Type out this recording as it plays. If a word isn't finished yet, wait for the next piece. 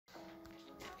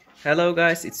Hello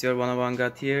guys, it's your one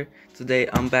God here. Today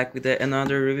I'm back with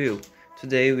another review.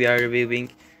 Today we are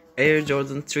reviewing Air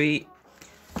Jordan 3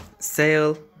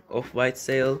 sale, off-white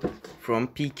sale from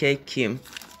PK Kim.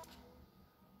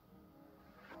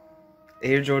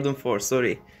 Air Jordan 4,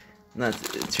 sorry, not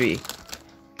 3.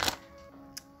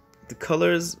 The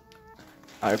colors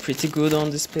are pretty good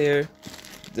on this pair.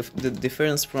 The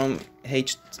difference from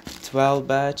H12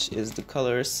 batch is the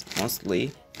colors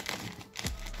mostly.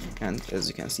 And as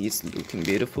you can see, it's looking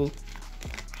beautiful.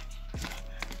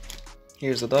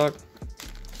 Here's a dog.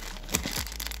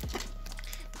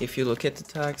 If you look at the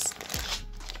tags,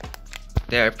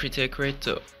 they are pretty accurate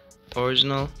to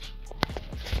original.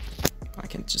 I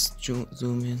can just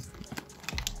zoom in.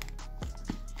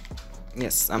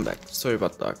 Yes, I'm back. Sorry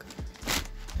about dog.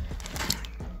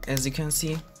 As you can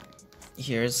see,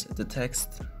 here's the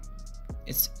text.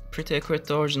 It's pretty accurate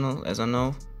to original, as I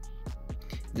know.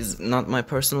 This is not my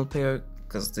personal pair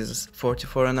because this is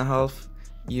 44.5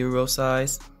 euro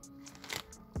size.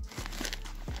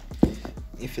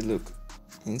 If you look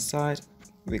inside,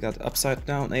 we got upside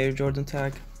down Air Jordan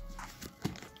tag.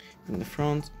 In the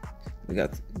front, we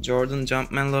got Jordan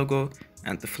Jumpman logo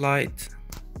and the flight.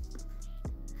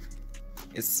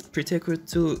 It's pretty accurate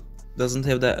too, doesn't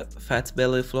have that fat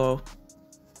belly flow.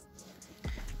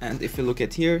 And if you look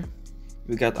at here,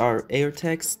 we got our air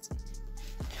text.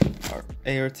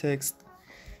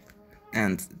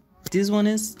 And this one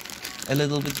is a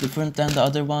little bit different than the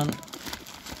other one.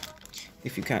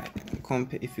 If you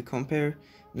compare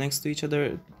next to each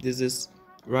other, this is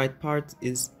right part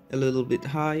is a little bit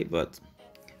high, but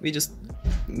we just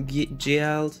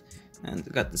GL'd and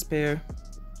got this pair.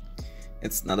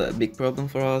 It's not a big problem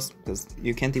for us because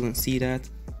you can't even see that,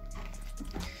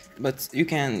 but you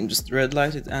can just red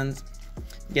light it and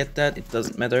get that. It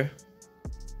doesn't matter.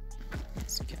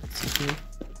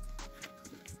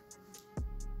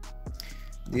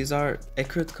 These are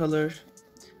accurate color,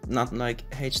 not like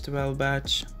H12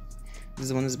 batch.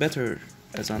 This one is better,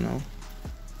 as I know.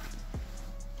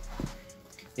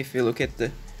 If you look at the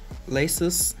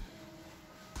laces,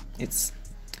 it's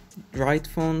right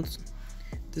font.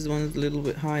 This one is a little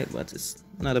bit high, but it's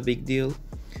not a big deal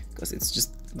because it's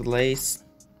just the lace.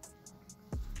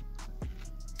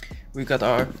 We got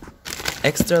our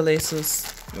extra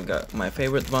laces. We got my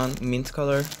favorite one, mint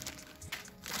color.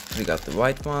 We got the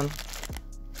white one.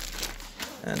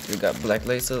 And we got black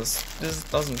laces. This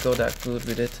doesn't go that good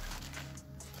with it.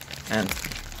 And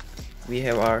we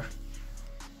have our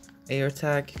air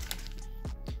tag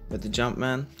with the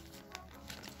Jumpman.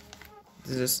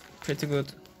 This is pretty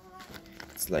good.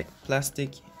 It's like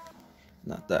plastic,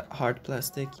 not that hard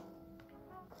plastic.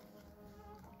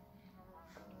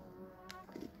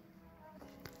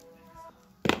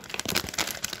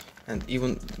 And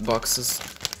even boxes,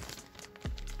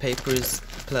 paper is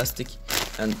plastic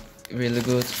and really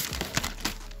good.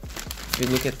 If you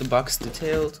look at the box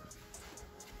detailed,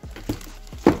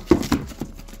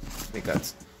 we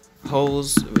got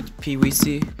holes with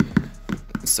PVC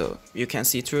so you can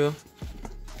see through,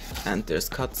 and there's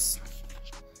cuts,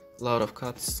 a lot of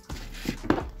cuts.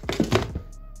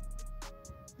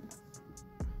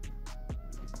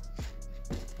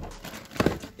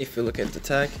 If you look at the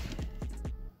tag,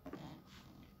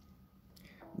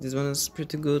 this one is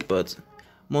pretty good, but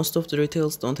most of the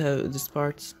retails don't have this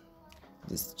part.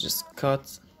 This just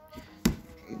cut.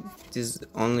 This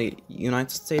only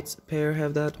United States pair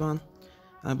have that one,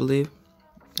 I believe.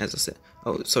 As I said,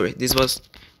 oh sorry, this was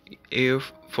Air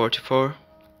 44.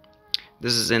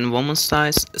 This is in woman's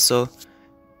size, so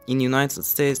in United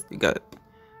States we got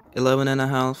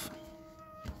 11.5.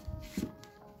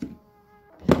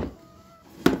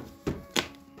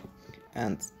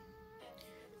 And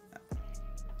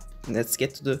let's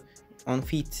get to the on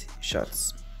feet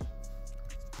shots.